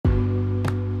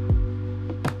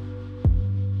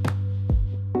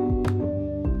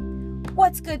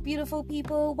What's good, beautiful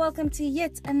people? Welcome to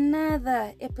yet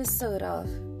another episode of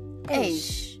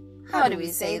Ish. How do we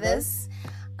say this?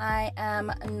 I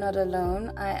am not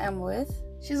alone. I am with...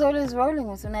 She's always rolling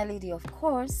with Naledi, of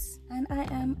course. And I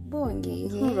am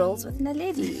Bongi, who rolls with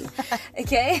Naledi.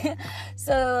 Okay?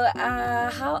 So,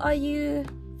 how are you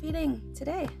feeling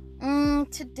today?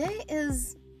 Today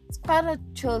it's quite a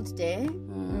chilled day.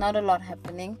 Not a lot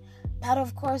happening. But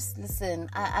of course, listen,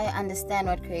 I understand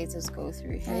what creators go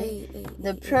through.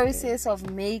 The process of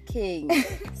making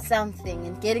something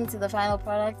and getting to the final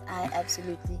product, I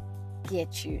absolutely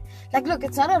get you. Like, look,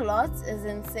 it's not a lot as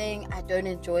in saying I don't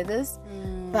enjoy this,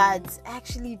 but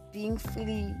actually being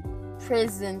fully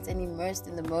present and immersed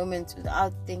in the moment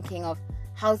without thinking of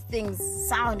how things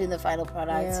sound in the final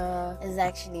product is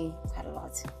actually quite a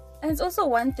lot. And it's also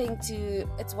one thing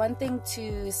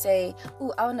to say,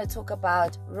 oh, I want to talk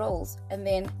about roles, and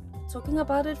then talking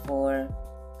about it for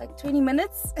like 20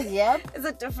 minutes is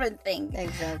a different thing.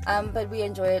 Exactly. But we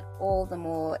enjoy it all the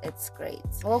more. It's great.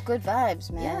 All good vibes,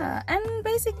 man. Yeah, and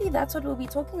basically that's what we'll be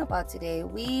talking about today.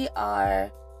 We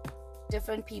are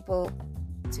different people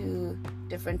to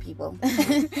different people.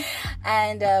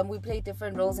 And we play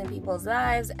different roles in people's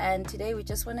lives, and today we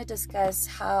just want to discuss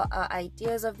how our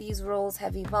ideas of these roles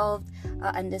have evolved,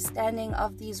 our understanding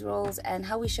of these roles, and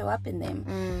how we show up in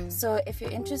them. So if you're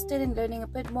interested in learning a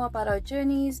bit more about our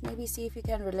journeys, maybe see if you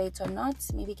can relate or not,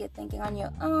 maybe get thinking on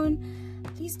your own,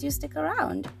 please do stick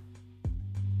around.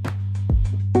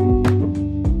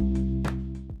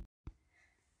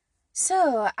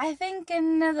 So, I think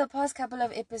in the past couple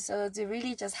of episodes, we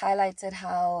really just highlighted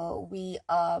how we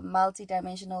are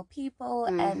multidimensional people,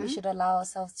 and we should allow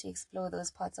ourselves to explore those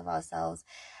parts of ourselves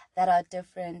that are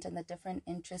different and the different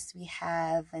interests we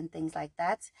have and things like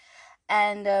that.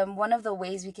 And one of the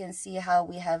ways we can see how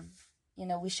we have,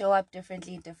 we show up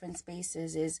differently in different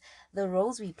spaces is the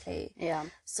roles we play. Yeah.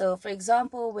 So, for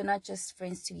example, we're not just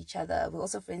friends to each other, we're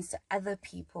also friends to other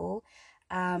people.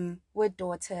 We're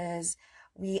daughters.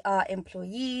 We are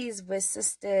employees, we're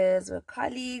sisters, we're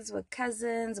colleagues, we're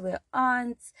cousins, we're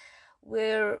aunts,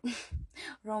 we're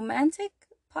romantic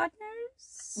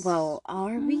partners. Well,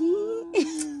 are we?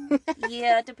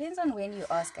 Yeah, it depends on when you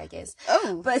ask, I guess.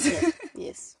 Oh, but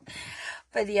yes.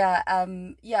 But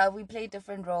yeah, we play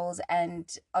different roles, and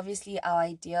obviously our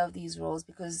idea of these roles,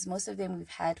 because most of them we've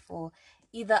had for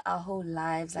either our whole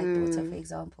lives, like daughter, for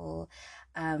example.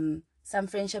 Some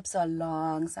friendships are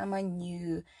long, some are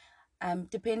new.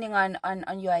 Depending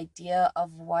on your idea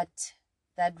of what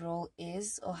that role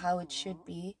is or how it should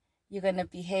be, you're going to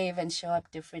behave and show up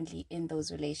differently in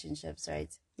those relationships,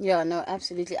 right? Yeah, no,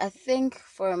 absolutely. I think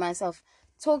for myself,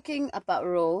 talking about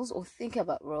roles or think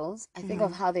about roles, I think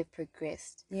of how they've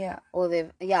progressed. Yeah. Or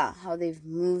how they've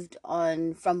moved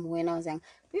on from when I was young.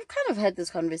 We've kind of had this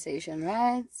conversation,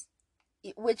 right?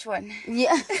 Which one?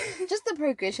 Yeah, just the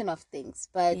progression of things.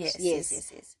 But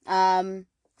yes.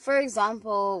 For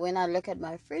example, when I look at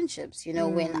my friendships,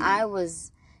 when I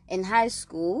was in high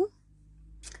school,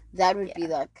 that would be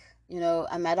like,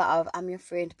 a matter of I'm your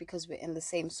friend because we're in the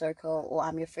same circle, or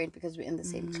I'm your friend because we're in the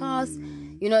same class.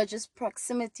 Just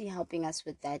proximity helping us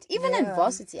with that. Even in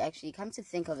varsity, actually, come to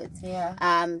think of it. Yeah.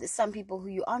 There's some people who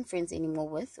you aren't friends anymore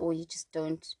with, or you just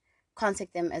don't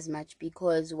contact them as much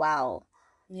because,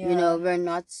 we're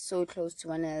not so close to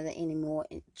one another anymore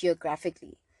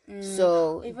geographically.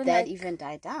 So even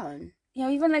died down.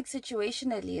 Even like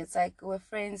situationally, it's like we're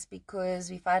friends because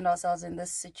we find ourselves in this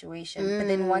situation. But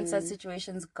then once that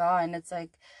situation's gone, it's like,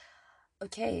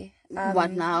 okay,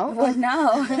 what now? What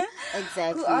now?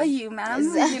 Exactly. Who are you,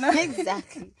 ma'am?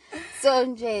 Exactly.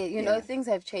 So Jay, things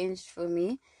have changed for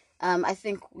me. I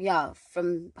think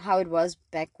from how it was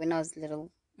back when I was little,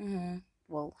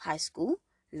 high school,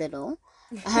 little,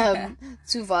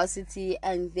 to varsity,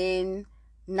 and then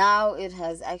now it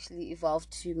has actually evolved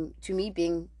to me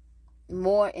being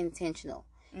more intentional.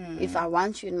 If I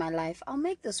want you in my life, I'll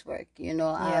make this work.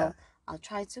 I'll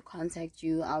try to contact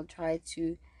you. I'll try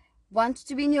to want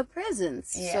to be in your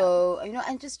presence. Yeah. So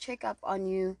and just check up on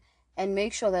you and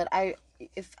make sure that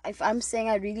if I'm saying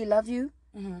I really love you,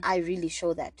 I really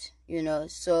show that.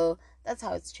 So that's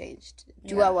how it's changed.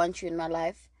 Do I want you in my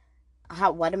life?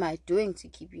 What am I doing to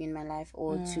keep you in my life,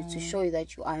 or to show you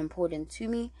that you are important to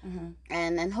me,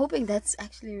 and hoping that's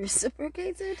actually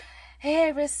reciprocated.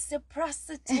 Hey,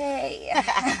 reciprocity.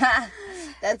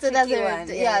 That's another one.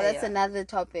 That's another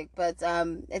topic. But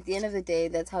at the end of the day,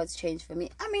 that's how it's changed for me.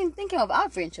 I mean, thinking of our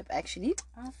friendship actually,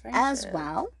 as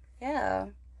well. Yeah.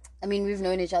 I mean, we've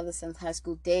known each other since high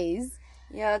school days.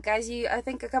 Yeah, guys, I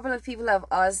think a couple of people have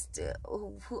asked,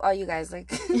 who are you guys?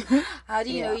 Like, how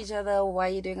do you know each other? Why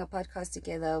are you doing a podcast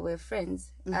together? We're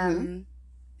friends.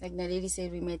 Like Naledi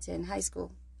said, we met in high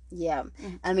school. Yeah.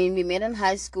 I mean, we met in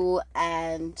high school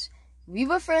and we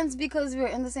were friends because we were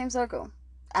in the same circle.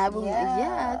 I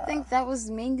think that was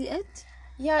mainly it.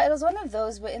 Yeah, it was one of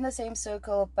those. We're in the same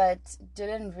circle, but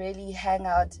didn't really hang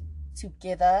out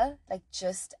together, like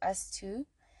just us two.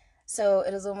 So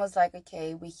it was almost like,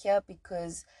 okay, we're here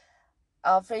because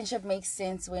our friendship makes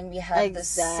sense when we have the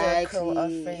circle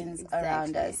of friends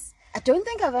around us. I don't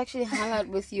think I've actually hung out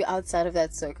with you outside of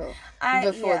that circle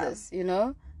before this, you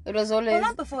know? It was always... Well,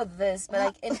 not before this, but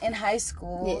like in high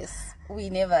school. Yes. We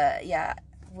never,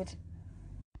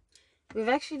 We've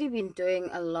actually been doing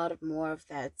a lot more of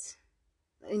that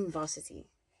in varsity.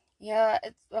 Yeah,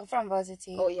 it's from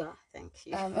varsity. Oh, yeah, thank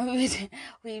you.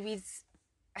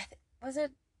 Was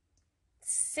it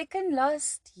second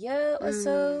last year or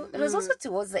so? It was also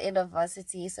towards the end of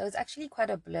varsity, so it's actually quite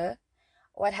a blur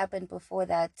what happened before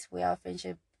that, where our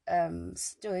friendship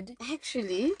stood.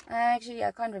 Actually,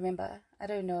 I can't remember. I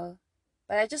don't know,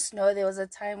 but I just know there was a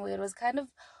time where it was kind of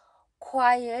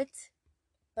quiet,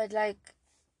 but like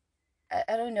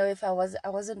I don't know if I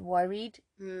wasn't worried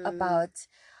about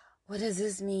what does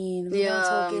this mean? We don't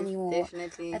talk anymore.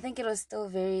 Definitely. I think it was still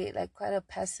very like quite a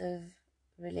passive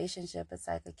relationship. It's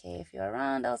like, okay, if you're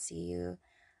around, I'll see you,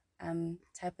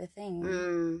 type of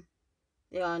thing.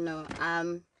 Yeah, no.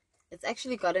 It's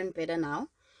actually gotten better now.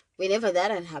 Whenever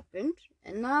that had happened,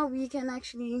 and now we can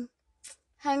actually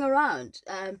hang around.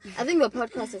 I think the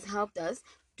podcast has helped us.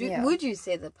 Would you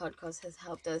say the podcast has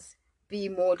helped us be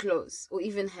more close, or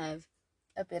even have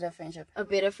a better friendship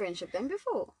than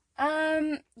before?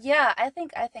 Yeah, I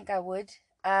think I would.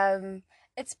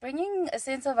 It's bringing a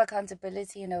sense of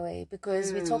accountability in a way,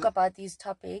 because we talk about these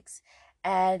topics,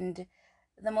 and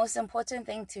the most important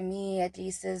thing to me, at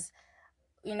least, is,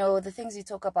 you know, the things you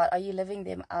talk about, are you living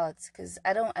them out? Because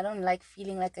I don't like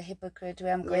feeling like a hypocrite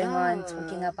where I'm going on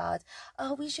talking about,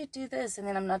 oh, we should do this, and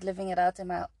then I'm not living it out in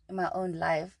my own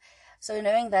life. So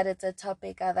knowing that it's a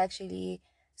topic I've actually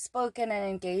spoken and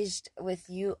engaged with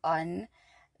you on,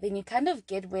 then you kind of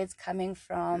get where it's coming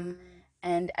from,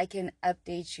 and I can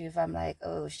update you if I'm like,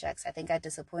 oh shucks, I think I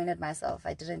disappointed myself,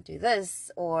 I didn't do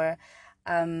this, or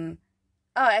oh,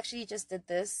 I actually just did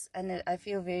this and I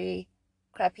feel very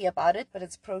crappy about it, but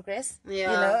it's progress. You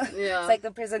know, it's like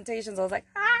the presentations, I was like,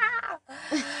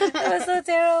 it was so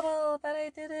terrible, but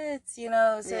I did it, you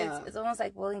know. So it's almost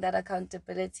like building that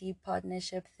accountability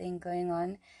partnership thing going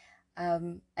on,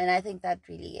 and I think that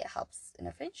really helps in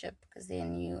a friendship, because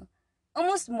then you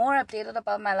almost more updated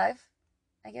about my life,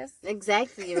 I guess.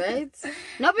 Exactly, right?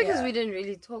 Not because we didn't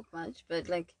really talk much, but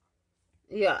like,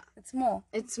 it's more.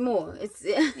 It's more.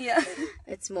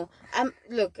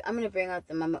 Look, I'm gonna bring out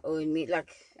the mama in me.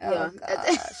 Like, gosh.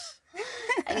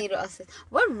 I need to ask this.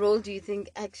 What role do you think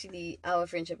actually our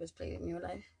friendship has played in your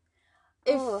life,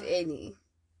 if any?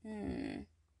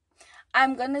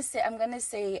 I'm gonna say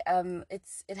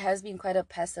it has been quite a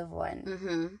passive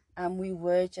one. We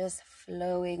were just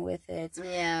flowing with it.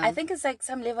 I think it's like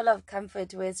some level of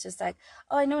comfort where it's just like,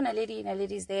 oh, I know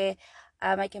Naledi's there.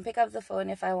 I can pick up the phone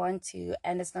if I want to,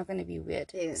 and it's not going to be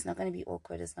weird. It's not going to be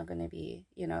awkward. It's not going to be,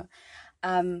 you know.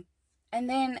 And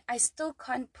then I still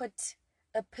can't put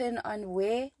a pin on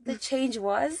where the change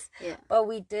was. But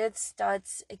we did start,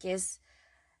 I guess,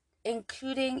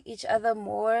 including each other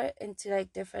more into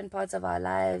like different parts of our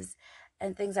lives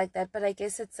and things like that. But I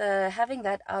guess it's having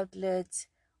that outlet,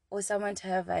 or someone to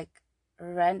have like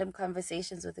random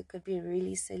conversations with. It could be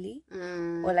really silly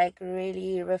or like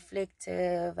really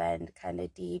reflective and kind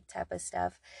of deep type of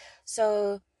stuff.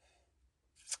 So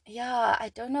yeah, I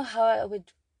don't know how I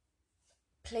would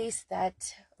place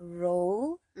that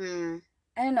role. I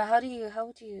don't know, how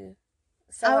would you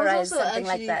summarize something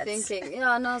like that? I was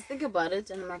thinking about it,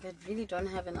 and I'm like, I really don't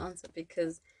have an answer,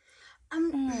 because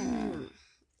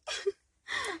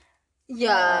we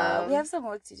have some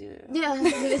work to do.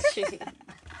 Literally.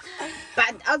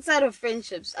 But outside of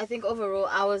friendships, I think overall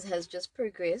ours has just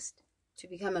progressed to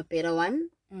become a better one.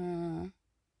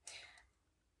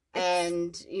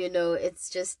 And you know, it's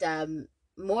just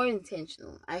more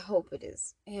intentional. I hope it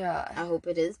is. I hope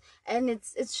it is. And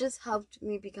it's just helped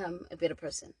me become a better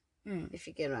person. If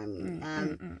you get what I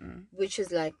mean. Which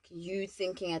is like you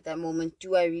thinking at that moment,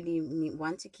 do I really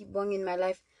want to keep Bong in my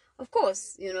life? Of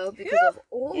course, you know, because of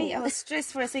all. Hey, I was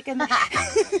stressed for a second.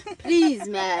 Please,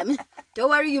 ma'am. Don't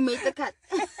worry, you made the cut.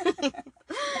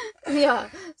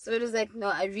 So it was like, no,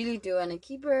 I really do want to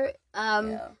keep her.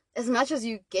 As much as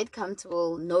you get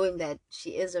comfortable knowing that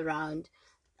she is around,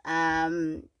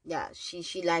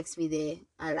 she likes me there.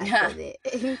 I like her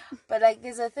there. But like,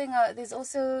 there's a thing. There's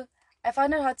also, I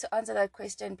found it hard to answer that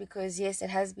question, because yes, it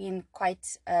has been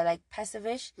quite like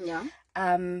passive-ish.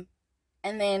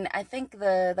 And then I think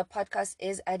the podcast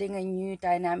is adding a new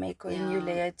dynamic or a new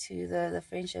layer to the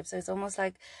friendship. So it's almost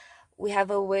like we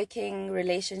have a working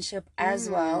relationship as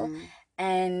well.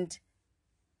 And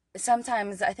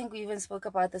sometimes I think we even spoke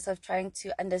about this, of trying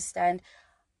to understand,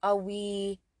 are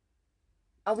we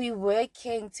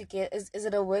working together? Is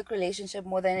it a work relationship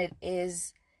more than it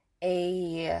is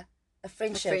a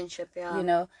friendship? You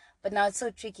know. But now it's so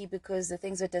tricky because the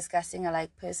things we're discussing are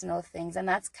like personal things, and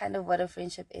that's kind of what a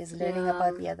friendship is: learning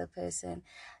about the other person,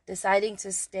 deciding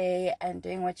to stay, and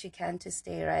doing what you can to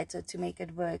stay, right? So to make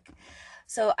it work.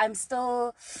 So I'm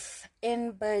still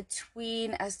in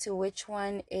between as to which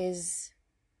one is,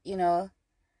 you know,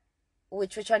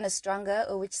 which one is stronger,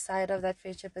 or which side of that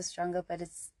friendship is stronger. But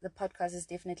it's, the podcast is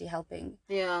definitely helping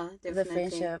the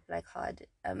friendship like hard.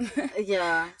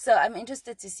 So I'm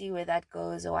interested to see where that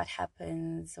goes, or what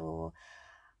happens, or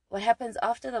what happens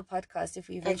after the podcast if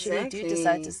we eventually do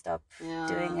decide to stop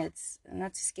doing it.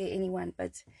 Not to scare anyone,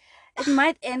 but it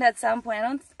might end at some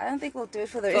point. I don't think we'll do it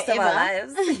for the rest of our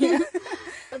lives.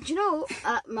 But you know,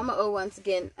 Mama O, once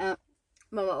again,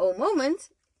 Mama O moment.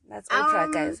 That's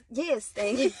Oprah, guys. Yes,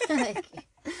 thank you.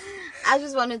 I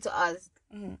just wanted to ask,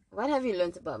 what have you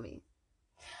learned about me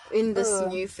in this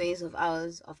new phase of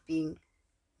ours of being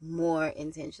more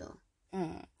intentional?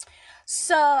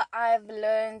 So I've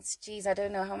learned, geez, I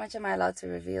don't know, how much am I allowed to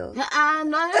reveal?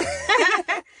 No.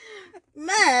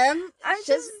 Ma'am, I'm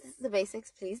just the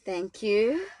basics, please. Thank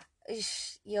you.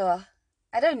 Yeah,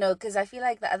 I don't know, because I feel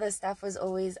like the other stuff was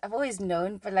I've always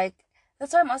known, but like,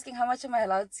 that's why I'm asking, how much am I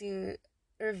allowed to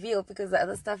reveal, because the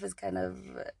other stuff is kind of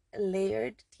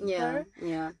layered deeper.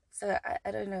 Yeah. So I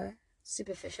don't know.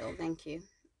 Superficial, thank you.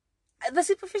 The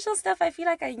superficial stuff, I feel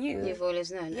like I knew. You've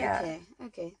always known. Yeah.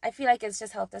 Okay. I feel like it's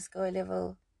just helped us go a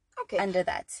level under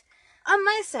that. On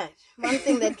my side, one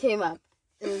thing that came up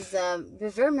is we're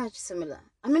very much similar.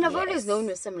 I mean, I've always known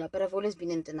we're similar, but I've always been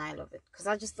in denial of it, because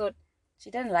I just thought, she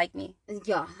didn't like me.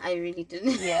 Yeah, I really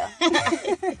didn't. Yeah.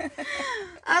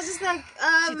 I was just like,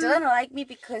 she didn't like me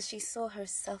because she saw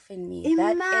herself in me.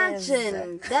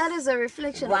 Imagine that is a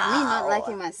reflection of me not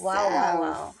liking myself.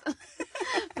 Wow.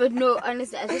 But no,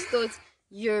 honestly, I just thought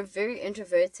you're very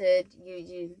introverted.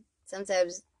 You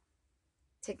sometimes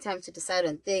take time to decide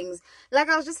on things. Like,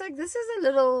 I was just like, this is a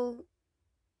little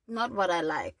not what I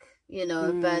like, you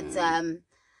know. But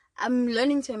I'm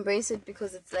learning to embrace it,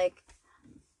 because it's like,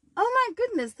 oh my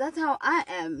goodness, that's how I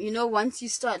am. You know, once you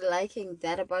start liking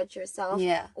that about yourself,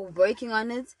 or working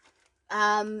on it,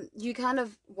 you kind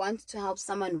of want to help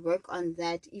someone work on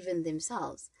that even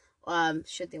themselves,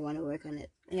 should they want to work on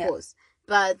it, of course.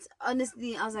 But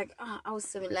honestly, I was like, our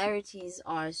similarities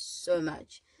are so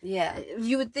much. Yeah.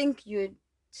 You would think you'd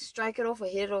strike it off or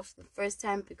hit it off the first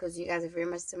time, because you guys are very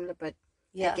much similar, but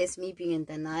I guess me being in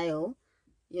denial,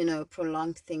 you know,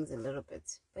 prolonged things a little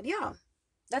bit. But yeah.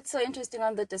 That's so interesting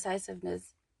on the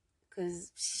decisiveness,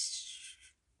 because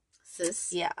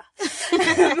sis. Yeah.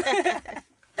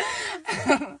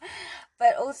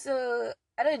 But also,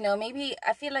 I don't know, maybe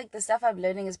I feel like the stuff I'm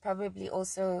learning is probably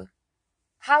also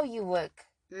how you work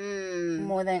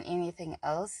more than anything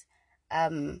else.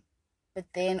 But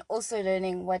then also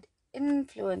learning what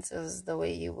influences the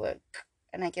way you work.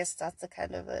 And I guess that's the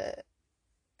kind of the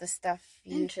stuff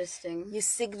interesting. You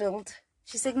signaled.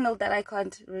 She signaled that I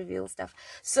can't reveal stuff.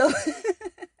 So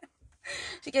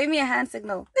she gave me a hand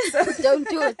signal. So don't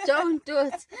do it.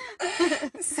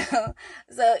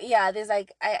 So yeah, there's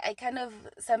like, I kind of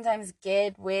sometimes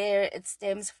get where it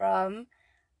stems from.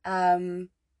 And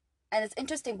it's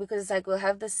interesting because it's like we'll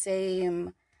have the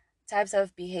same types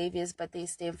of behaviors, but they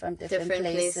stem from different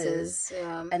places.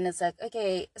 Yeah. And it's like,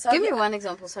 okay, so give me one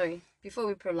example, sorry, before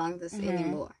we prolong this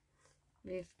anymore.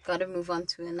 We've got to move on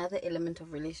to another element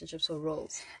of relationships or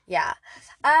roles. Yeah.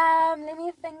 Let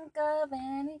me think of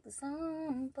an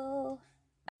example.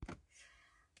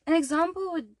 An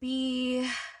example would be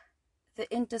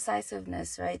the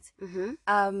indecisiveness, right?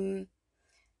 I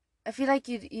feel like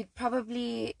you'd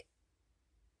probably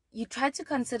try to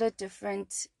consider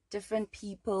different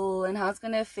people and how it's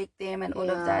going to affect them and all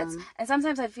of that. And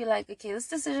sometimes I feel like, okay, this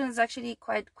decision is actually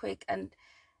quite quick and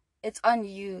it's on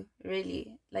you,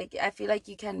 really. Like, I feel like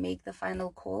you can make the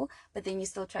final call, but then you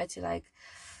still try to like,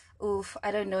 oof, I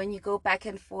don't know, and you go back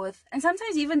and forth. And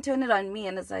sometimes you even turn it on me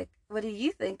and it's like, what do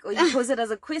you think? Or you pose it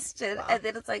as a question and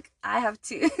then it's like, I have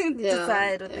to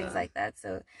decide or things like that.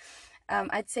 So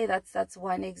I'd say that's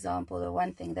one example or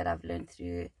one thing that I've learned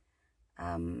through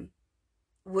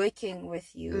working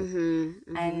with you.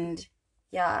 And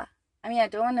yeah, I mean, I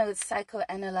don't want to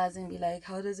psychoanalyze and be like,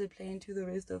 how does it play into the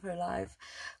rest of her life?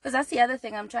 Because that's the other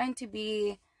thing. I'm trying to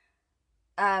be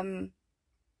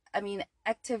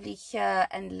actively hear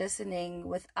and listening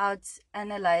without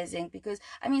analyzing, because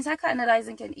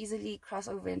psychoanalyzing can easily cross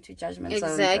over into judgment zone,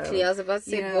 exactly. I was about to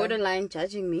say borderline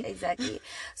judging me. Exactly.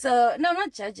 So no, I'm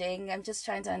not judging, I'm just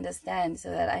trying to understand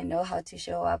so that I know how to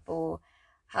show up, or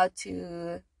how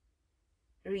to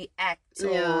react,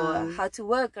 or how to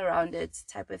work around it,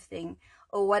 type of thing,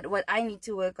 or what I need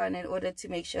to work on in order to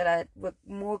make sure that we're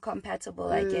more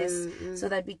compatible, I guess, so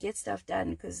that we get stuff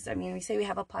done. Because we say we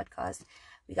have a podcast,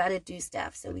 we gotta do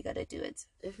stuff, so we gotta do it.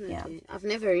 Definitely. Yeah. I've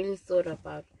never really thought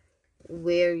about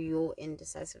where your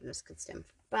indecisiveness could stem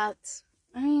from, but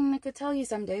I could tell you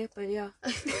someday, but yeah.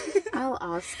 I'll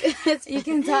ask. You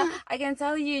can tell. I can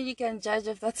tell you, and you can judge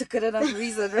if that's a good enough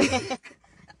reason, right?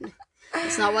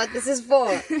 That's not what this is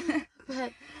for.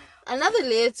 But another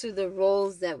layer to the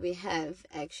roles that we have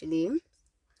actually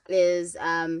is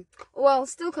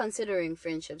still considering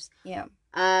friendships. Yeah.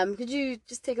 Could you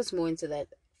just take us more into that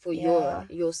for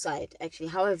your side? Actually,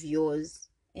 how have yours?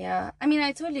 Yeah,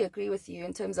 I totally agree with you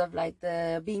in terms of like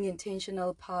the being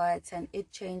intentional part and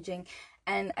it changing,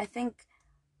 and I think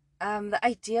the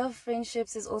idea of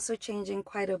friendships is also changing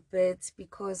quite a bit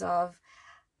because of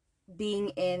being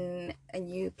in a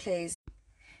new place.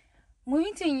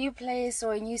 Moving to a new place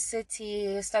or a new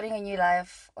city, starting a new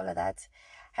life, all of that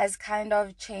has kind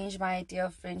of changed my idea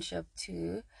of friendship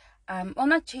too.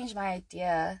 Not changed my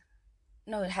idea.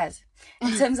 No, it has.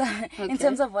 In terms of in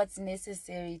terms of what's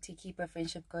necessary to keep a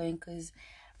friendship going, because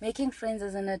making friends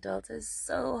as an adult is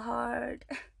so hard.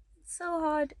 It's so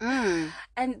hard.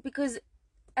 And because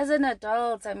as an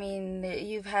adult,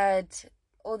 you've had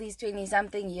all these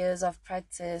 20-something years of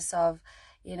practice of,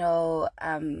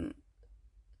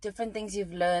 different things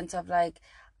you've learned of like,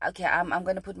 okay, I'm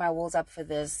going to put my walls up for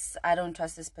this. I don't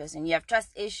trust this person. You have trust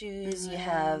issues. You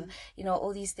have,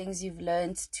 all these things you've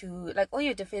learned to, like, all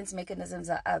your defense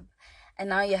mechanisms are up. And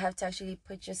now you have to actually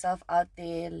put yourself out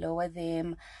there, lower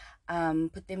them,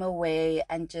 put them away,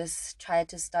 and just try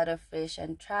to start afresh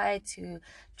and try to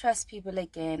trust people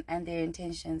again and their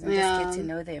intentions and just get to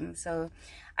know them. So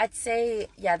I'd say,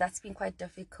 that's been quite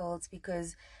difficult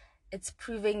because it's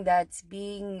proving that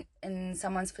being in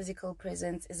someone's physical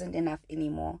presence isn't enough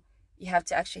anymore. You have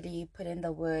to actually put in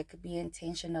the work, be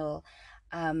intentional,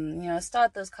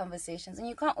 start those conversations. And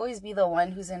you can't always be the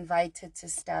one who's invited to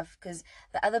stuff, because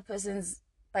the other person's,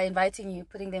 by inviting you,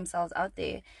 putting themselves out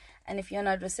there. And if you're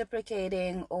not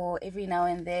reciprocating or every now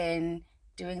and then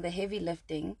doing the heavy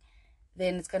lifting,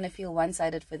 then it's going to feel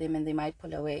one-sided for them and they might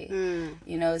pull away.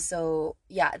 So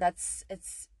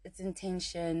it's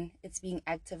intention, it's being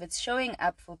active, it's showing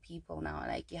up for people now.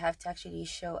 Like, you have to actually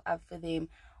show up for them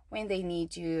when they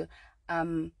need you.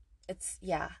 The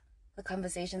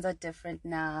conversations are different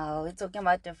now. We're talking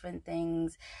about different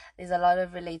things. There's a lot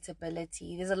of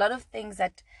relatability. There's a lot of things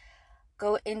that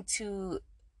go into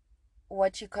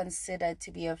what you consider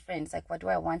to be a friend. It's like, what do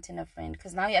I want in a friend?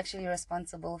 Because now you're actually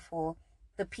responsible for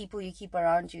the people you keep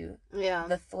around you,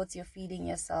 the thoughts you're feeding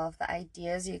yourself, the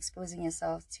ideas you're exposing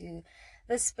yourself to,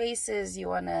 the spaces you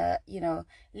want to,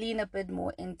 lean a bit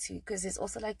more into, because there's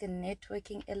also like a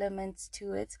networking element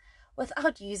to it,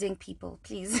 without using people,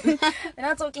 please. We're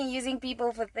not talking using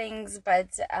people for things,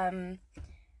 but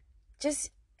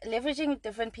just leveraging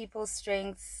different people's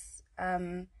strengths,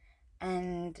 and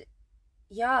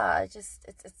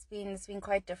it's been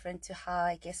quite different to how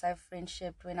I guess I've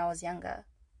friendshiped when I was younger.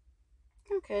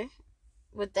 Okay.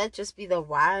 Would that just be the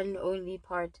one only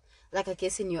part, like, I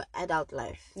guess, in your adult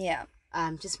life? Yeah.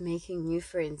 Just making new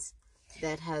friends,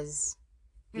 that has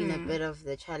been a bit of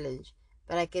the challenge.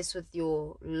 But I guess with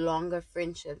your longer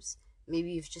friendships,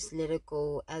 maybe you've just let it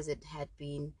go as it had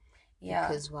been.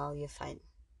 Because, you're fine.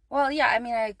 Well,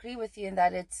 I agree with you in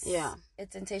that it's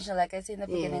intentional. Like I said in the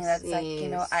beginning, that's like,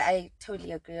 I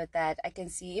totally agree with that. I can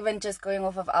see, even just going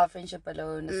off of our friendship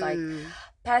alone, it's like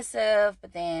passive,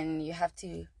 but then you have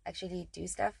to actually do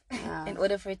stuff in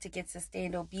order for it to get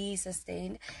sustained or be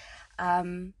sustained.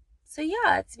 So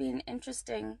it's been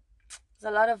interesting.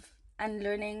 There's a lot of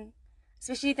unlearning,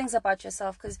 especially things about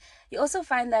yourself, because you also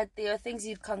find that there are things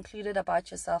you've concluded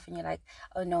about yourself and you're like,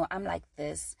 oh no, I'm like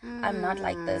this, I'm not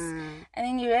like this, and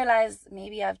then you realize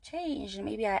maybe I've changed,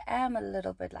 maybe I am a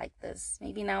little bit like this,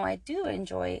 maybe now I do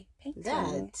enjoy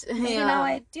painting, maybe now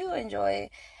I do enjoy,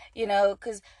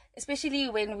 because especially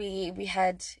when we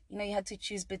had, you had to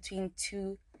choose between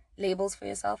two labels for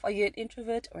yourself. Are you an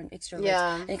introvert or an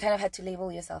extrovert? And you kind of had to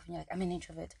label yourself, and you're like, I'm an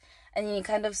introvert, and you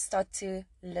kind of start to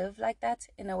live like that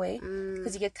in a way,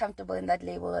 because you get comfortable in that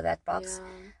label or that box.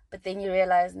 But then you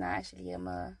realize, nah, actually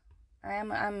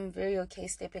I'm very okay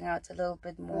stepping out a little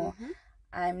bit more.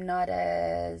 I'm not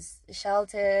as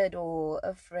sheltered or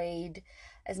afraid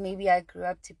as maybe I grew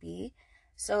up to be.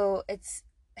 So it's,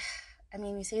 I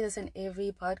mean, we say this in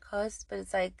every podcast, but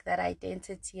it's like that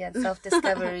identity and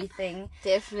self-discovery thing.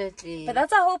 Definitely. But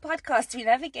that's our whole podcast. We're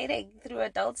navigating through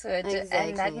adulthood. Exactly.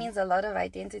 And that means a lot of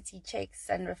identity checks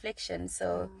and reflection.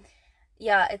 So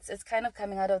yeah, it's kind of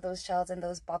coming out of those shells and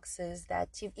those boxes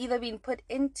that you've either been put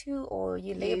into or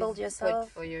you labeled yourself.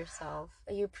 Put for yourself.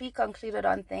 Or you pre-concluded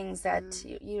on things that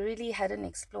you really hadn't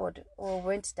explored or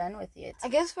weren't done with yet. I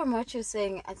guess from what you're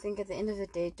saying, I think at the end of the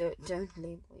day, don't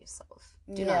label yourself.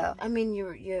 Do not. I mean,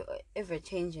 you're ever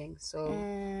changing,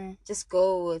 so just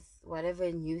go with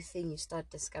whatever new thing you start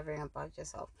discovering about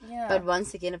yourself. Yeah. But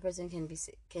once again, a person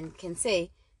can say,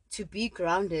 to be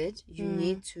grounded, you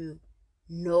need to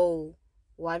know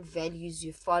what values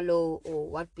you follow or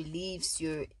what beliefs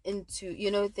you're into,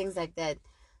 things like that.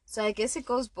 So I guess it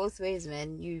goes both ways,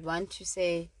 man. You want to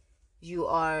say you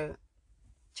are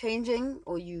changing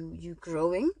or you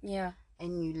growing,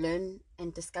 and you learn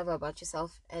and discover about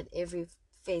yourself at every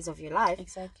phase of your life.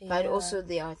 Exactly. But also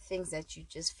there are things that you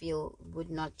just feel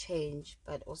would not change,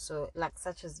 but also like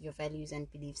such as your values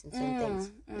and beliefs and certain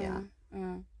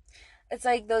things. It's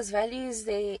like those values,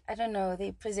 they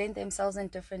present themselves in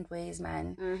different ways,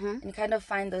 man. And you kind of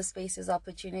find those spaces,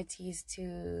 opportunities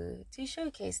to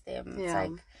showcase them.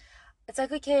 It's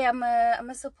like okay, I'm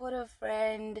a supportive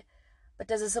friend, but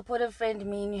does a supportive friend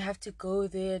mean you have to go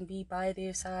there and be by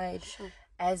their side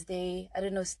as they,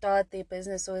 start their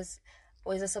business, or is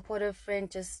a supportive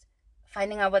friend just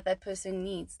finding out what that person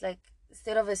needs? Like,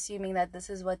 instead of assuming that this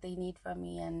is what they need from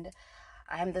me and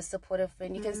I'm the supportive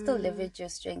friend, you can still leverage your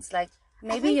strengths. Like,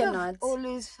 maybe you're not. I've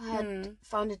always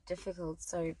found it difficult.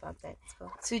 Sorry about that.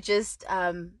 To just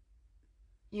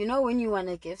when you want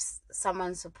to give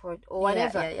someone support or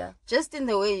whatever, just in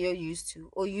the way you're used to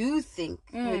or you think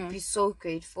would be so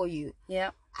great for you.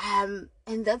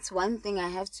 And that's one thing I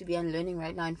have to be unlearning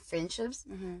right now in friendships,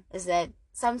 is that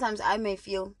sometimes I may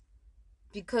feel,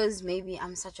 because maybe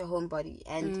I'm such a homebody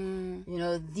and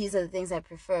these are the things I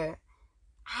prefer,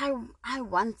 I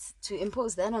want to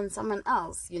impose that on someone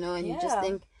else, and you just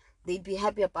think they'd be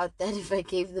happy about that if I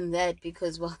gave them that,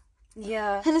 because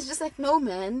and it's just like, no,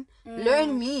 man,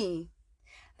 learn me.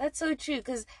 That's so true,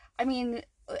 because I mean,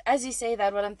 as you say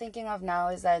that, what I'm thinking of now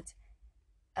is that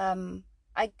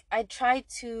I try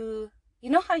to,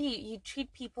 how you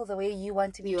treat people the way you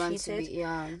want to be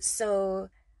treated. So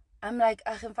I'm like,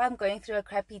 if I'm going through a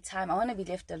crappy time, I want to be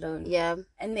left alone.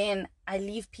 And then I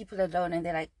leave people alone and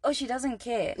they're like, oh, she doesn't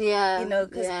care.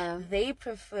 Because they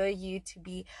prefer you to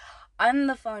be on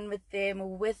the phone with them,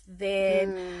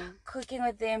 cooking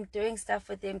with them, doing stuff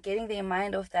with them, getting their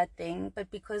mind off that thing. But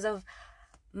because of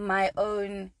my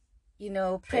own,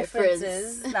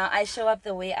 preferences, now I show up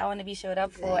the way I want to be showed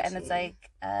up for. And it's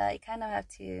like, you kind of have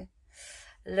to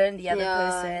learn the other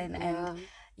person.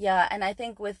 And I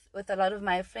think with a lot of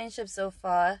my friendships so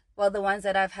far, well, the ones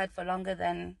that I've had for longer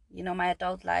than, my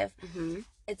adult life,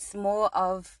 it's more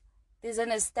of, there's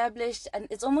an established, and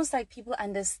it's almost like people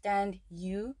understand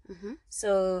you.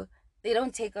 So they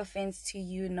don't take offense to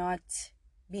you not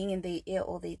being in their ear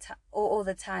all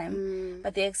the time,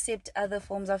 but they accept other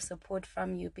forms of support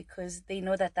from you because they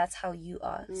know that that's how you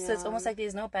are. So it's almost like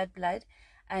there's no bad blood.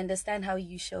 I understand how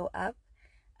you show up,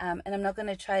 and I'm not going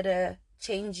to try to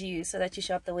change you so that you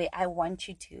show up the way I want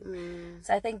you to.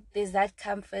 So I think there's that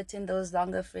comfort in those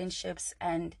longer friendships,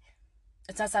 and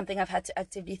it's not something I've had to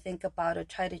actively think about or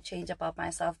try to change about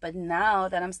myself. But now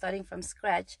that I'm starting from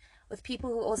scratch with people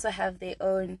who also have their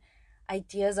own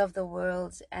ideas of the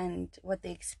world and what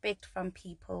they expect from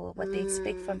people, what they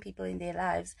expect from people in their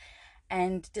lives,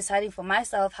 and deciding for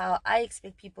myself how I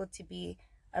expect people to be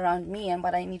around me and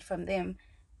what I need from them,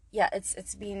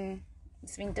 it's been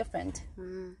different.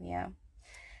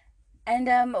 And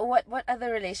what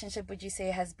other relationship would you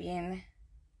say has been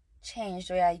changed,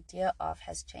 or your idea of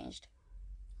has changed?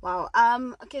 Wow.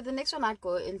 Okay, the next one I'd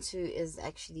go into is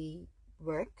actually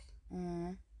work.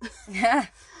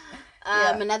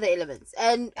 Another element.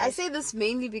 And I say this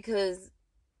mainly because,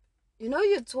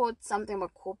 you're taught something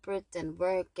about corporate and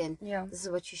work, and this is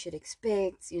what you should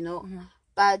expect,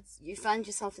 but you find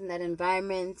yourself in that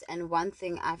environment, and one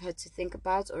thing I've had to think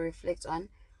about or reflect on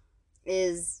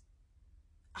is,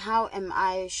 how am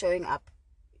I showing up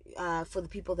for the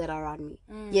people that are around me?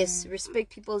 Yes, respect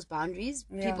people's boundaries.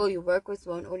 People you work with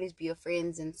won't always be your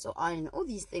friends, and so on, and all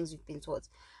these things we've been taught.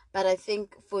 But I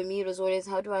think for me, it was always,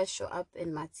 how do I show up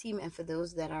in my team and for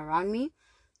those that are around me,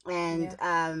 and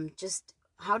just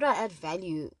how do I add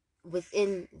value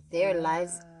within their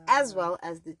lives as well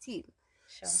as the team.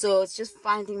 So it's just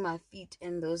finding my feet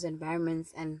in those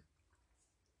environments, and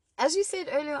as you said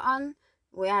earlier on,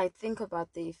 where I think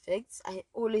about the effects, I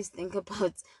always think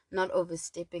about not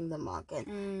overstepping the mark.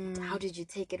 And how did you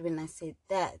take it when I said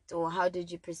that? Or how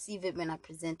did you perceive it when I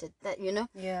presented that, you know?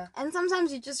 Yeah. And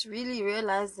sometimes you just really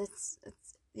realize it's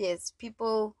yes,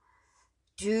 people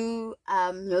do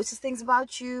notice things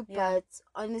about you, but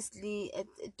honestly,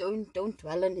 don't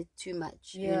dwell on it too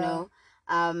much, you know?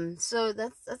 So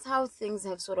that's how things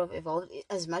have sort of evolved.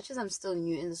 As much as I'm still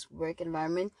new in this work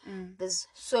environment, there's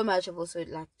so much I've also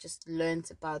like just learned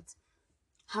about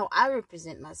how I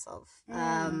represent myself.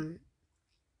 You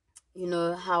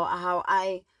know, how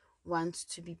I want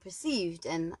to be perceived,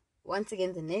 and once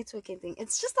again the networking thing.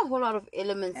 It's just a whole lot of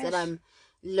elements that I'm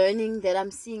learning, that I'm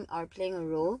seeing are playing a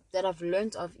role, that I've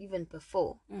learned of even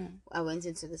before I went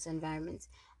into this environment.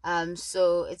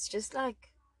 So it's just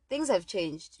like things have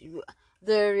changed.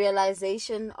 The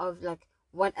realization of like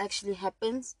what actually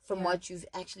happens from what you've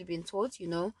actually been taught, you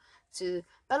know,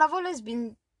 but I've always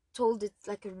been told it's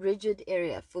like a rigid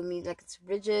area for me. Like it's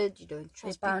rigid, you don't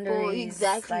trust people.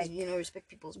 Exactly, like, you know, respect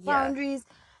people's boundaries.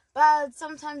 But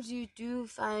sometimes you do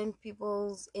find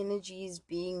people's energies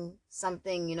being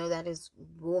something, you know, that is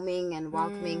warming and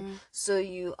welcoming. So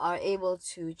you are able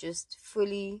to just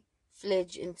fully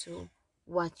fledge into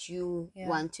what you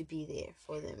want to be there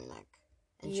for them, like,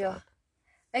 and show up.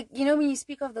 Like, you know, when you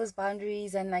speak of those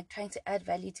boundaries and like trying to add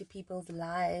value to people's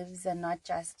lives and not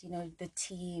just, you know, the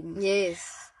team.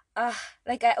 Yes.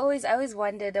 Like I always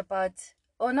wondered about,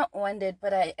 or not wondered,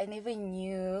 but I never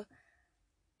knew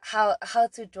how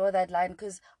to draw that line,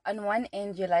 because on one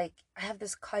end you're like, I have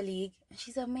this colleague and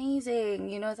she's amazing,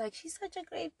 you know, it's like she's such a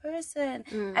great person,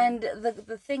 and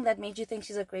the thing that made you think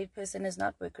she's a great person is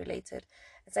not work related.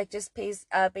 It's like just based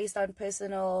on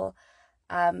personal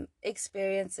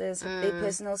experiences, their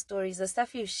personal stories, the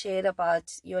stuff you've shared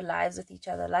about your lives with each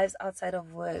other, lives outside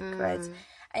of work, right?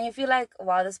 And you feel like,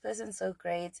 wow, this person's so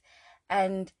great,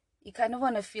 and you kind of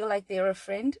want to feel like they're a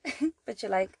friend, but you're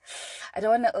like, I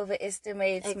don't want to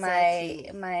overestimate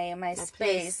my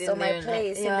space or my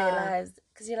place in their lives,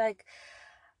 because you're like,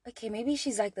 okay, maybe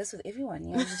she's like this with everyone,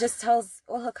 you know, she just tells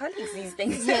all her colleagues these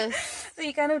things. So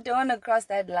you kind of don't want to cross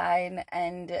that line.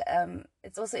 And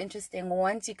it's also interesting,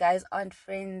 once you guys aren't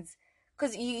friends,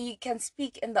 because you can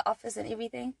speak in the office and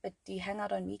everything, but do you hang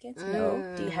out on weekends?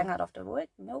 No. Do you hang out after work?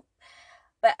 Nope.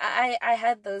 But I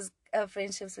had those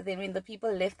friendships with them when the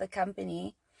people left the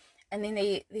company, and then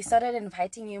they started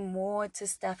inviting you more to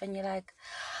stuff, and you're like,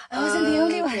 I wasn't the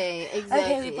only one. Exactly.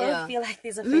 Okay, we both feel like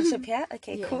there's a friendship here.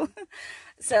 Okay, cool.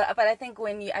 So, but I think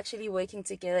when you're actually working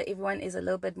together, everyone is a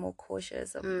little bit more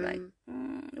cautious of like,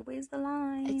 where's the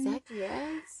line? Exactly,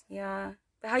 yes. Yeah.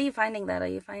 But how are you finding that? Are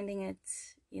you finding it,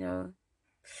 you know,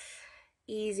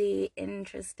 easy,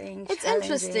 interesting, It's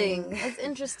challenging? It's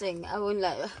interesting. I wouldn't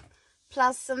like.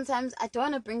 Plus, sometimes I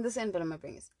don't want to bring this in, but I'm gonna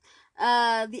bring this.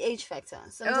 The age factor.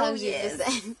 Sometimes you just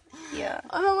say,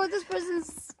 oh my god, this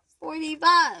person's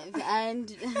 45,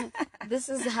 and this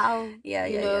is how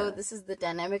this is the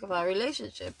dynamic of our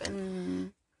relationship.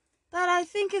 And but I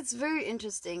think it's very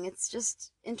interesting. It's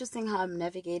just interesting how I'm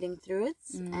navigating through it,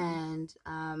 and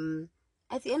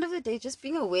at the end of the day, just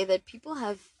being aware that people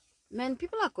are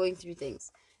going through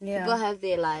things. People have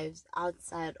their lives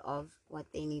outside of what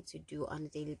they need to do on a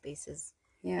daily basis.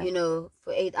 You know,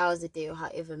 for 8 hours a day or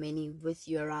however many with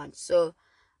you around. So,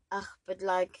 but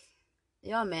like,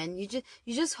 yeah, man, you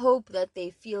just hope that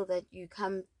they feel that you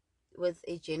come with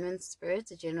a genuine spirit,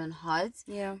 a genuine heart,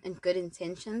 and good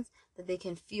intentions, that they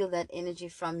can feel that energy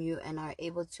from you and are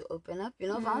able to open up, you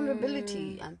know,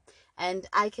 vulnerability. And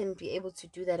I can be able to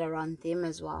do that around them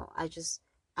as well.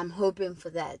 I'm hoping for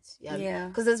that.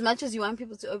 Because as much as you want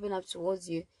people to open up towards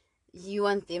you, you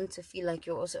want them to feel like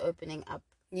you're also opening up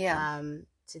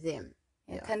to them.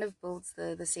 It kind of builds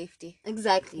the safety.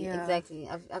 Exactly.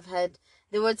 I've had,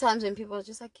 there were times when people are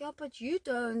just like, yeah, but you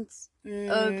don't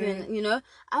open, you know.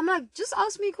 I'm like, just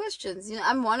ask me questions. You know,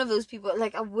 I'm one of those people,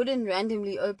 like, I wouldn't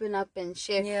randomly open up and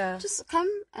share. Just come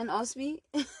and ask me.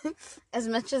 As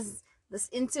much as this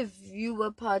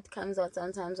interviewer part comes out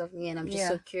sometimes of me, and I'm just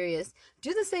so curious,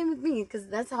 do the same with me, because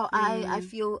that's how I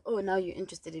feel, oh, now you're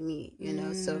interested in me, you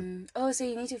know. So so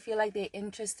you need to feel like they're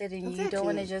interested in you. You don't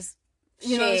want to just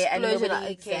share and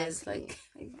nobody cares. Like,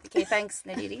 okay, thanks,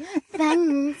 Nadiri.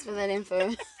 Thanks for that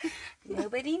info.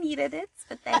 Nobody needed it,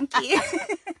 but thank you.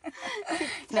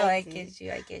 No, I get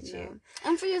you.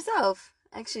 And for yourself,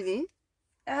 actually,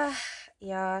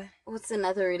 what's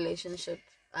another relationship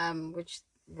which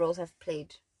roles have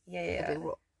played a big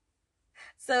role?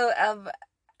 So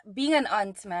being an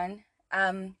aunt, man,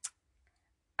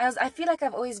 I feel like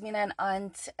I've always been an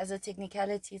aunt as a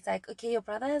technicality. It's like, okay, your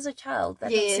brother has a child.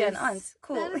 That makes you an aunt.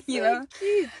 Cool. You know?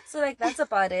 Cute. So like that's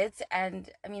about it. And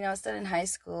I mean, I was still in high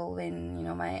school when, you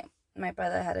know, my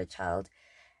brother had a child.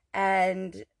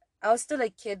 And I was still a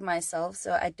kid myself,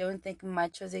 so I don't think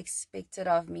much was expected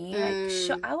of me. Like,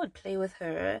 sure, I would play with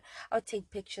her. I would take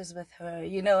pictures with her,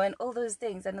 you know, and all those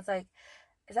things. And it's like,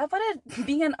 is that what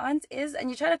being an aunt is? And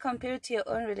you try to compare it to your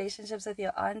own relationships with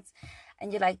your aunts,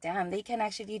 and you're like, damn, they can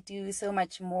actually do so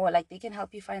much more. Like, they can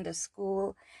help you find a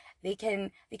school. They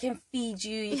can feed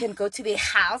you. You can go to their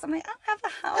house. I'm like, I don't have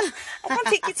a house. I can't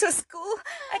take you to school.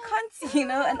 I can't, you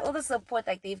know, and all the support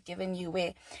like they've given you,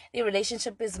 where the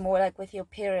relationship is more like with your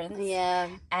parents. Yeah.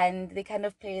 And they kind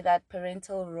of play that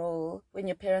parental role when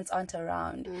your parents aren't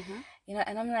around. You know,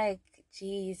 and I'm like,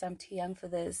 geez, I'm too young for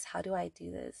this. How do I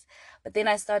do this? But then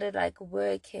I started like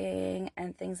working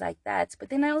and things like that.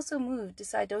 But then I also moved,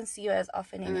 so I don't see you as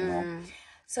often anymore.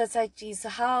 So it's like, geez, so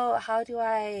how do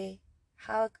I,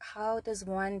 how does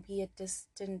one be a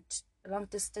long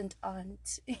distance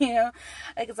aunt? You know,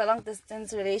 like it's a long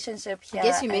distance relationship here. I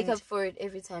guess you make up for it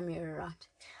every time you're around.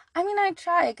 I mean, I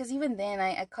try, because even then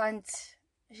I can't.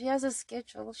 She has a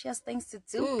schedule. She has things to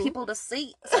do, people to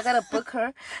see. So I gotta book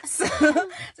her. So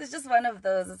it's just one of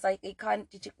those. It's like you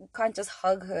can't just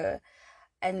hug her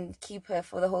and keep her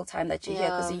for the whole time that you're here,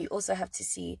 because you also have to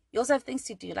see. You also have things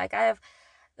to do. Like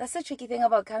that's the tricky thing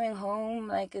about coming home.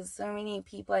 Like, there's so many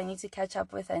people I need to catch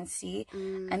up with and see,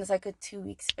 and it's like a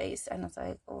 2-week space, and it's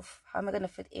like, oh, how am I gonna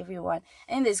fit everyone?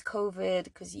 And there's COVID,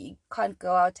 because you can't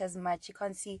go out as much. You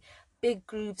can't see big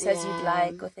groups as you'd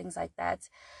like, or things like that.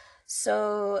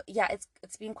 So yeah,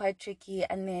 it's been quite tricky.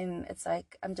 And then it's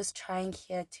like, I'm just trying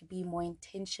here to be more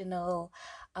intentional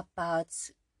about,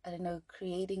 I don't know,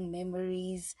 creating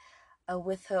memories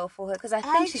with her or for her, because I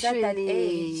think she's at that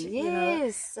age, you know,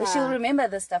 so she'll remember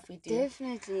the stuff we do.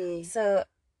 Definitely. So,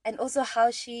 and also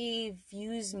how she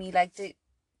views me, like,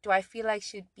 do I feel like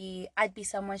I'd be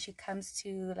someone she comes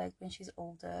to like when she's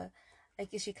older?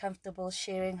 Like, is she comfortable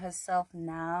sharing herself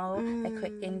now, like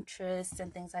her interests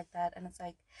and things like that? And it's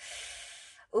like,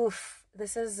 oof,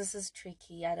 this is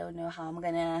tricky. I don't know how I'm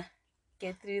gonna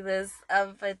get through this.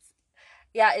 But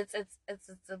yeah, it's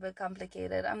a bit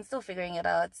complicated. I'm still figuring it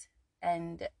out,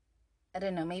 and I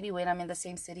don't know. Maybe when I'm in the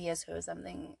same city as her or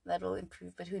something, that will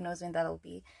improve. But who knows when that'll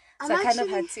be? So I kind of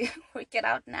had to work it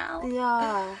out now.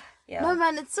 Yeah. Yeah. No,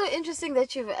 man, it's so interesting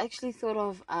that you've actually thought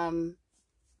of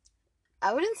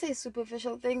I wouldn't say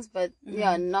superficial things, but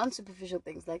non-superficial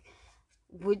things. Like,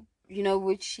 would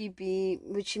she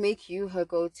make you her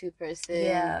go-to person?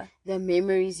 Yeah. The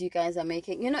memories you guys are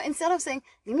making. You know, instead of saying,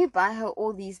 let me buy her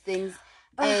all these things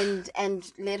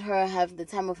and let her have the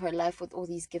time of her life with all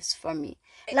these gifts from me.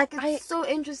 Like, it's so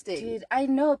interesting. Dude, I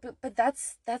know, but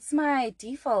that's my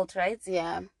default, right?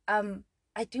 Yeah.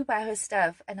 I do buy her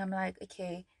stuff, and I'm like,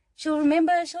 okay, she'll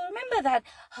remember that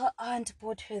her aunt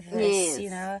bought her this,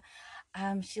 you know.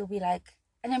 She'll be like,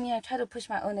 and I mean, I try to push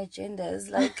my own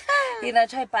agendas, like, you know, I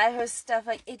try to buy her stuff,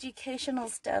 like educational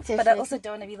stuff, but I also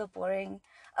don't want to be the boring,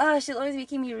 she's always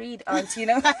making me read, aunt, you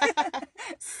know.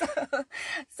 so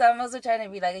I'm also trying to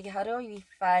be like, okay, how do I be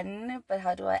fun, but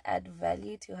how do I add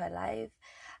value to her life?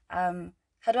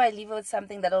 How do I leave her with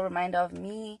something that'll remind her of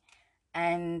me?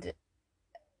 And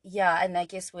yeah, and I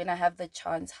guess when I have the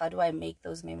chance, how do I make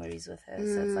those memories with her?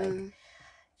 So it's like,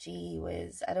 gee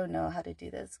whiz, I don't know how to do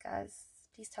this, guys.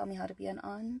 Please tell me how to be an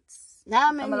aunt.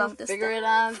 Nah, man, you'll figure it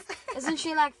out. Isn't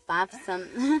she like 5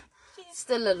 something?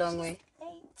 Still a long way.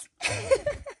 8.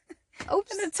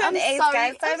 Oops, I'm 8,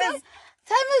 guys. Time is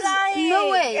flying.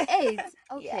 No way, 8.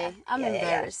 Okay, yeah, I'm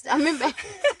embarrassed. I'm embarrassed.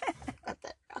 Got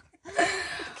that wrong.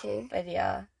 Okay. But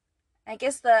yeah, I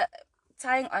guess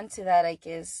tying onto that, I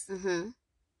guess,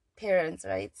 parents,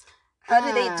 right? How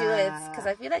do they do it? Because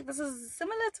I feel like this is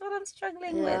similar to what I'm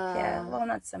struggling with. Yeah. Well,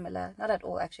 not similar. Not at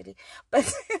all, actually.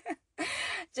 But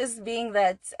just being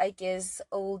that, I guess,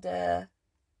 older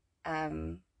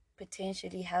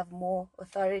potentially have more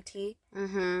authority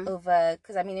over...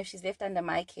 Because, I mean, if she's left under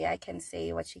my care, I can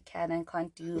say what she can and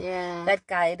can't do. Yeah. That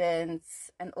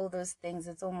guidance and all those things,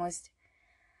 it's almost...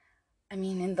 I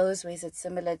mean, in those ways, it's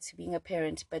similar to being a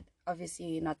parent, but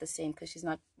obviously not the same, because she's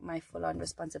not my full-on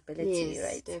responsibility,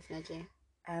 right? Definitely.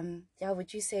 Yeah,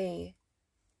 would you say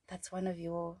that's one of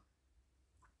your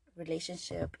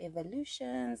relationship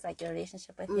evolutions, like your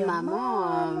relationship with your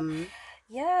mom?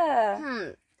 Yeah.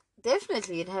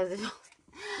 Definitely, it has.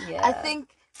 Yeah. I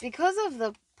think because of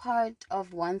the part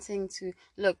of wanting to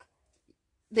look,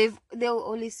 they'll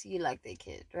only see you like their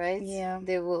kid, right? Yeah.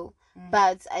 They will.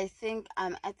 But I think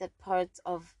I'm at that part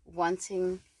of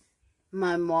wanting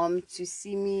my mom to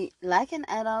see me like an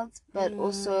adult, but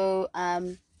also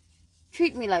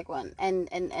treat me like one,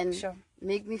 and Sure.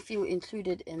 make me feel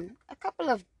included in a couple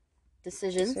of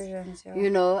decisions, Yeah. you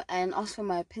know, and ask for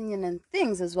my opinion and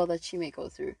things as well that she may go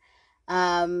through.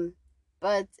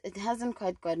 But it hasn't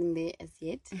quite gotten there as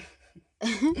yet.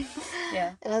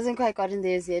 Yeah. It hasn't quite gotten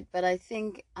there as yet, but I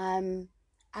think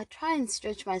I try and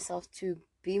stretch myself to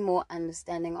be more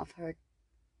understanding of her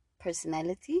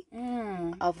personality,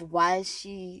 of why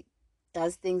she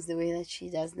does things the way that she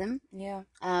does them. Yeah.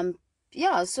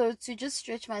 Yeah, so to just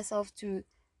stretch myself to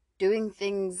doing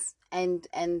things and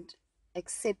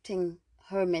accepting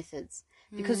her methods,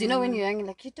 because you know, when you're young, you're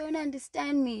like, you don't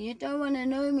understand me, you don't want to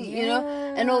know me, you know,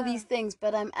 and all these things.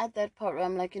 But I'm at that part where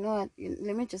I'm like, you know what,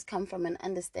 let me just come from an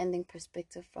understanding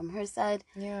perspective from her side,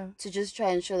 to just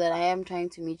try and show that I am trying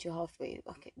to meet you halfway.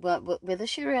 Okay, well, whether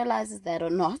she realizes that or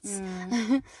not,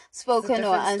 spoken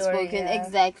or unspoken, story,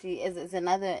 exactly, is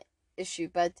another issue.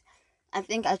 But I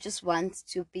think I just want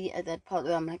to be at that part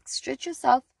where I'm like, stretch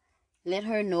yourself, let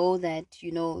her know that,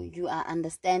 you know, you are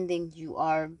understanding, you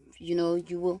are, you know,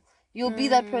 you'll be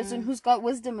that person who's got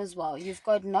wisdom as well. You've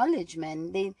got knowledge,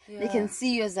 man. They can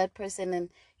see you as that person, and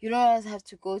you don't always have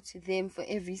to go to them for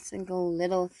every single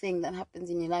little thing that happens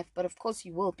in your life. But of course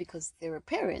you will, because they're a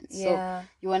parent. So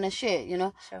you want to share, you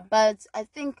know. Sure. But I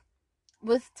think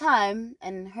with time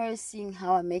and her seeing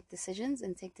how I make decisions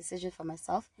and take decisions for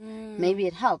myself, maybe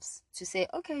it helps to say,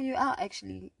 okay, you are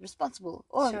actually responsible,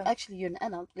 or actually you're an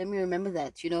adult. Let me remember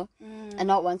that, you know, and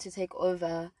not want to take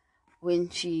over when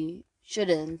she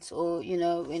shouldn't, or, you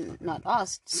know, when not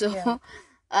asked. So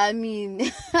I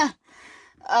mean,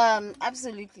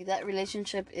 absolutely, that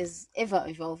relationship is ever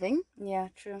evolving. Yeah,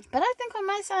 true. But I think on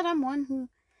my side, I'm one who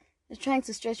is trying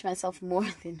to stretch myself more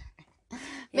than her.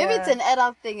 Maybe it's an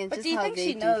adult thing, and but just do you how think they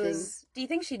she do knows? things. Do you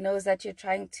think she knows that you're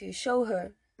trying to show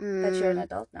her that you're an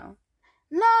adult now?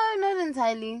 No, not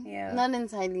entirely. Yeah. Not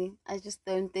entirely. I just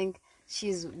don't think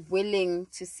she's willing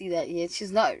to see that yet.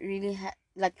 She's not really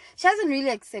like, she hasn't really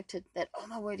accepted that, oh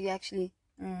my word, you actually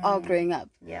are growing up.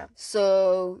 Yeah.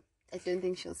 So I don't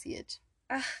think she'll see it.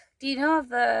 Do you know of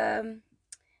the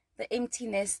empty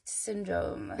nest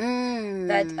syndrome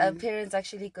that parents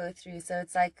actually go through? So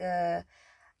it's like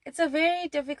it's a very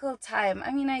difficult time.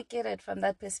 I mean, I get it from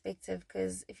that perspective,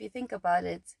 because if you think about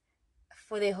it,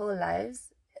 for their whole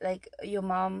lives, like, your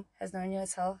mom has known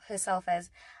herself as,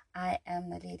 I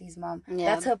am the lady's mom.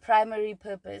 That's her primary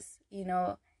purpose, you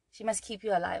know. She must keep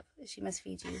you alive, she must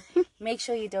feed you, make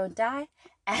sure you don't die,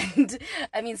 and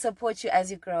I mean, support you as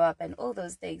you grow up and all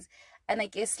those things. And I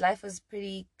guess life was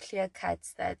pretty clear cut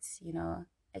that, you know,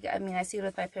 I mean, I see it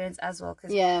with my parents as well,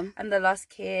 because I'm the last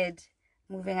kid,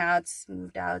 moved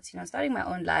out, you know, starting my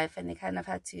own life, and they kind of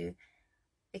had to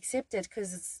accept it,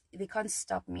 because they can't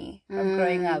stop me from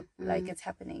growing up. Like, it's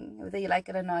happening, whether you like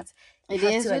it or not. It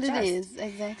is what it is,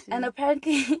 exactly. And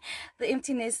apparently the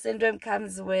emptiness syndrome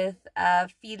comes with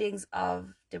feelings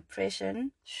of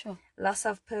depression, loss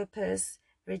of purpose,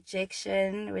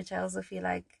 rejection, which I also feel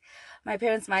like my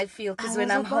parents might feel, because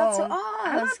when I'm home,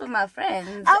 I'm out with my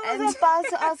friends. I was about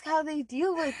to ask how they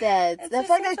deal with that. The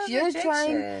fact that you're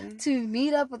trying to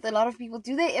meet up with a lot of people,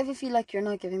 do they ever feel like you're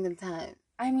not giving them time?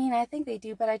 I mean, I think they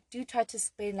do, but I do try to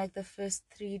spend like the first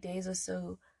 3 days or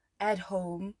so at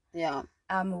home,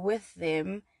 with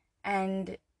them.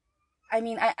 And I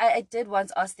mean, I did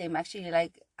once ask them, actually,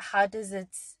 like, how does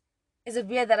it, is it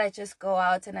weird that I just go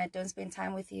out and I don't spend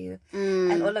time with you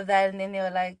and all of that? And then they were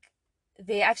like,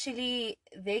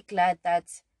 they're glad that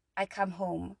I come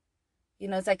home. You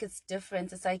know, it's like, it's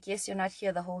different. It's like, yes, you're not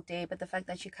here the whole day, but the fact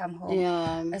that you come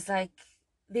home, it's like,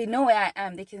 they know where I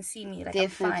am. They can see me. Like,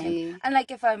 definitely. I'm fine. And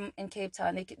like, if I'm in Cape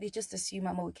Town, they just assume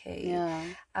I'm okay.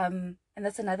 And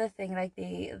that's another thing. Like,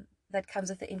 that comes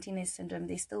with the emptiness syndrome.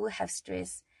 They still have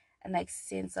stress and like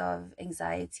sense of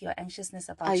anxiety or anxiousness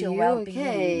about your well-being.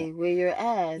 Okay, where you're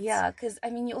at. Yeah, because I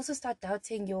mean, you also start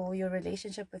doubting your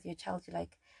relationship with your child. You're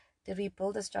like, did we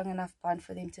build a strong enough bond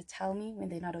for them to tell me when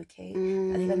they're not okay?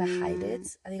 Are they gonna hide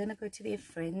it? Are they gonna go to their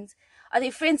friends? Are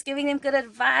their friends giving them good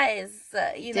advice?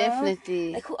 You know,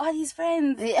 definitely. Like, who are these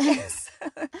friends? Yes.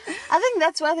 I think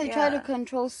that's why they try to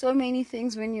control so many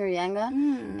things when you're younger,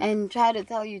 and try to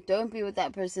tell you, don't be with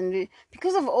that person,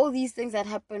 because of all these things that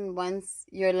happen once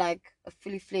you're like a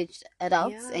fully fledged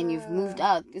adult and you've moved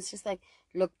out. It's just like,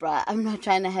 look, bruh, I'm not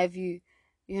trying to have you,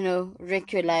 you know,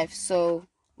 wreck your life. So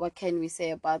what can we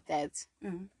say about that?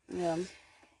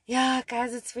 Yeah,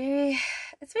 guys, it's very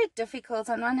difficult.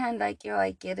 On one hand, like,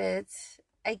 I get it.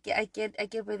 I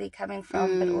get where they're coming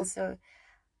from, but also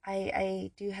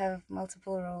I do have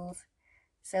multiple roles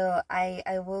So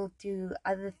I will do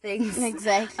other things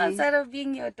exactly outside of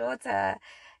being your daughter,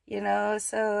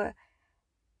 so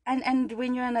and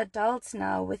when you're an adult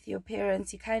now with your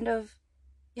parents, you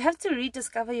have to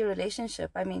rediscover your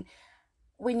relationship. I mean,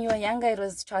 when you were younger, it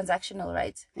was transactional,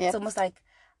 right? Yep. It's almost like,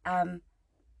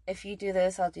 if you do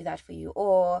this, I'll do that for you,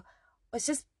 or it's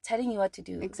just telling you what to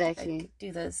do. Exactly. Like,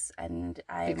 do this, and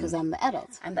because I'm the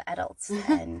adult. I'm the adult,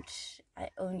 and I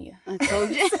own you. I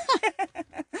told you.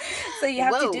 So you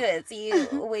have to do it. See,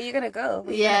 where you gonna go?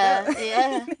 Yeah.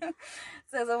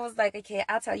 So it's almost like, okay,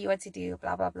 I'll tell you what to do,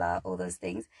 blah blah blah, all those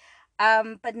things.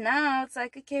 But now it's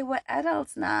like, okay, we're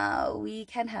adults now. We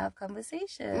can have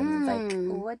conversations. It's like,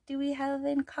 what do we have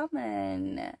in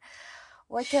common?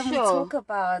 What can we talk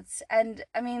about? And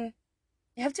I mean,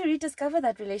 you have to rediscover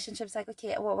that relationship. It's like,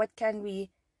 okay, well, what can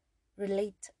we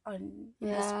relate on in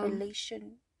this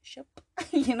relationship?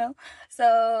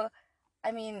 So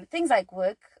I mean, things like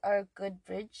work are a good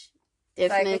bridge.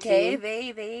 Definitely. It's like,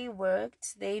 okay, they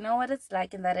worked, they know what it's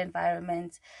like in that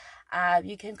environment.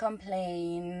 You can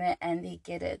complain and they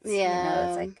get it. Yeah.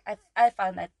 It's like I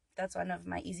found that that's one of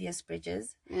my easiest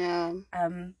bridges. Yeah.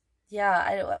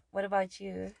 What about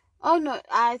you? Oh no,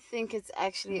 I think it's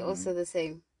actually also the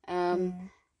same.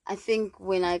 I think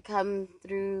when I come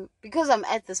through, because I'm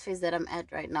at this phase that I'm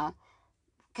at right now,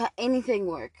 anything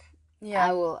work. Yeah.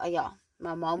 I will.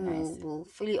 My mom will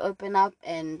fully open up,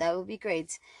 and that will be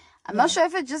great. I'm not sure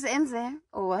if it just ends there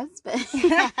or what, but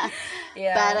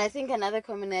But I think another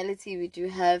commonality we do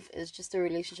have is just a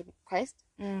relationship with Christ.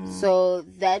 So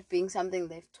that being something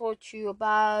they've taught you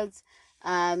about,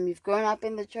 you've grown up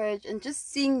in the church, and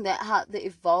just seeing how the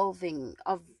evolving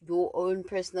of your own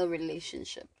personal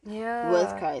relationship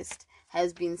with Christ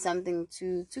has been something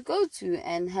to go to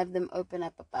and have them open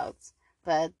up about.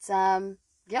 But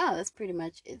that's pretty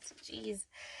much it. Jeez.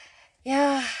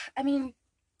 Yeah, I mean,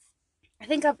 I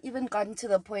think I've even gotten to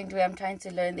the point where I'm trying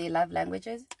to learn their love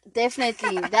languages.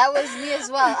 Definitely. That was me as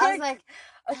well. I was like,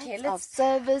 okay, of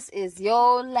service is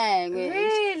your language.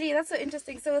 Really? That's so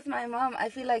interesting. So with my mom, I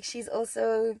feel like she's what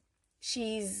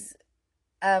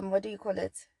do you call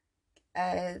it?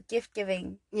 Gift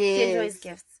giving. Yes. She enjoys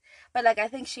gifts. But like, I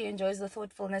think she enjoys the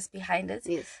thoughtfulness behind it.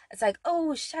 Yes. It's like,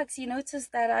 oh shucks, you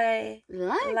noticed that I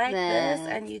like this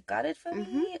and you got it for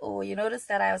me, or you noticed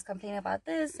that I was complaining about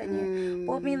this and you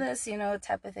bought me this,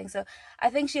 type of thing. So I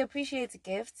think she appreciates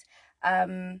gifts. I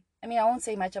mean, I won't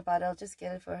say much about it. I'll just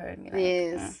get it for her and be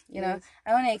like,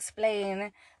 I want to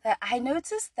explain that I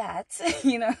noticed that,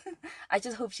 I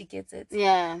just hope she gets it.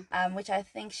 Yeah. Which I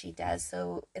think she does.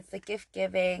 So it's the gift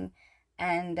giving,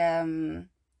 and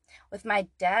with my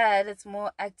dad, it's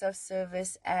more acts of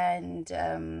service and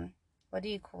what do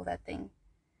you call that thing?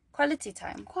 Quality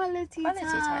time. Quality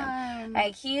time.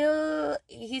 Like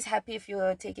he's happy if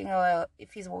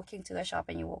if he's walking to the shop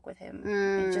and you walk with him,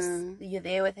 and just you're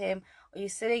there with him, or you're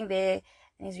sitting there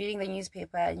and he's reading the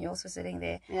newspaper and you're also sitting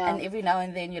there, and every now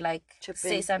and then you like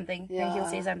say something and he'll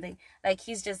say something. Like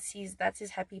that's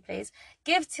his happy place.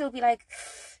 Gifts, he'll be like,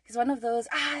 he's one of those,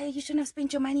 you shouldn't have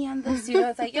spent your money on this,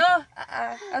 it's like,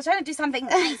 I was trying to do something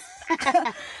nice.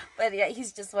 But yeah,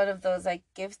 he's just one of those, like,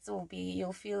 gifts will be,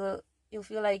 you'll feel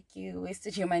like you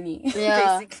wasted your money,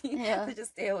 basically. So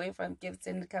just stay away from gifts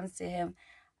when it comes to him.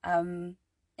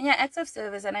 Acts of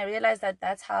service. And I realized that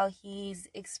that's how he's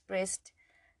expressed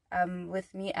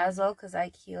with me as well, because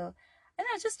like he'll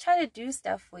just try to do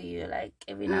stuff for you, like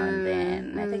every now and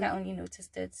then. I think I only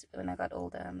noticed it when I got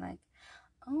older. I'm like,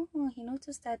 oh, he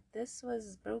noticed that this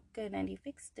was broken and he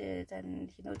fixed it, and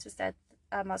he noticed that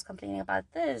I was complaining about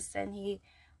this and he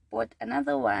bought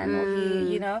another one, or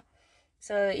he,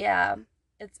 so yeah,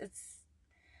 it's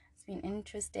been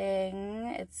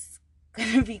interesting. It's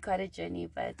gonna be quite a journey,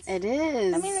 but it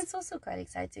is. I mean, it's also quite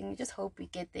exciting. We just hope we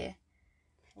get there.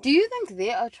 Do you think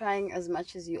they are trying as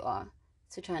much as you are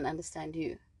to try and understand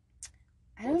you?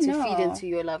 I don't know. To feed into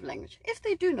your love language, if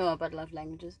they do know about love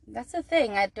languages. That's the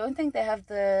thing. I don't think they have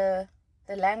the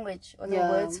language or the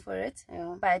words for it.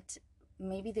 Yeah. But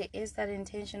maybe there is that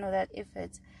intention or that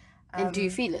effort. And do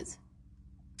you feel it?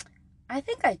 I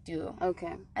think I do.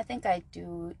 Okay. I think I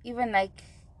do. Even like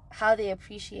how they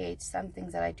appreciate some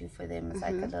things that I do for them is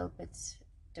like a little bit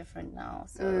different now.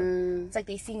 So it's like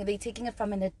they're taking it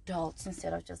from an adult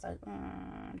instead of just like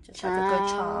like a good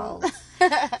child.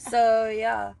 So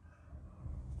yeah.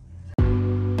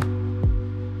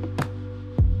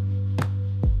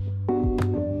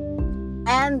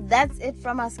 And that's it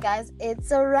from us, guys.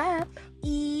 It's a wrap.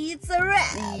 It's a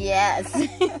wrap. Yes.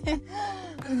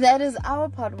 That is our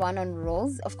part 1 on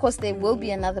roles. Of course, there will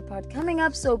be another part coming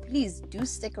up, so please do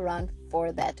stick around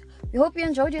for that. We hope you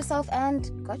enjoyed yourself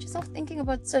and got yourself thinking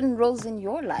about certain roles in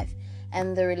your life.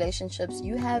 and the relationships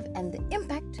you have and the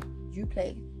impact you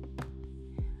play.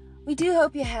 We do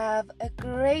hope you have a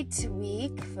great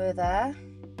week further.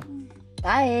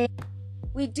 Bye.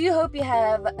 We do hope you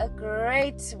have a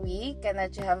great week and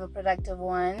that you have a productive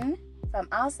one from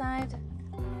our side.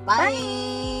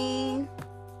 Bye.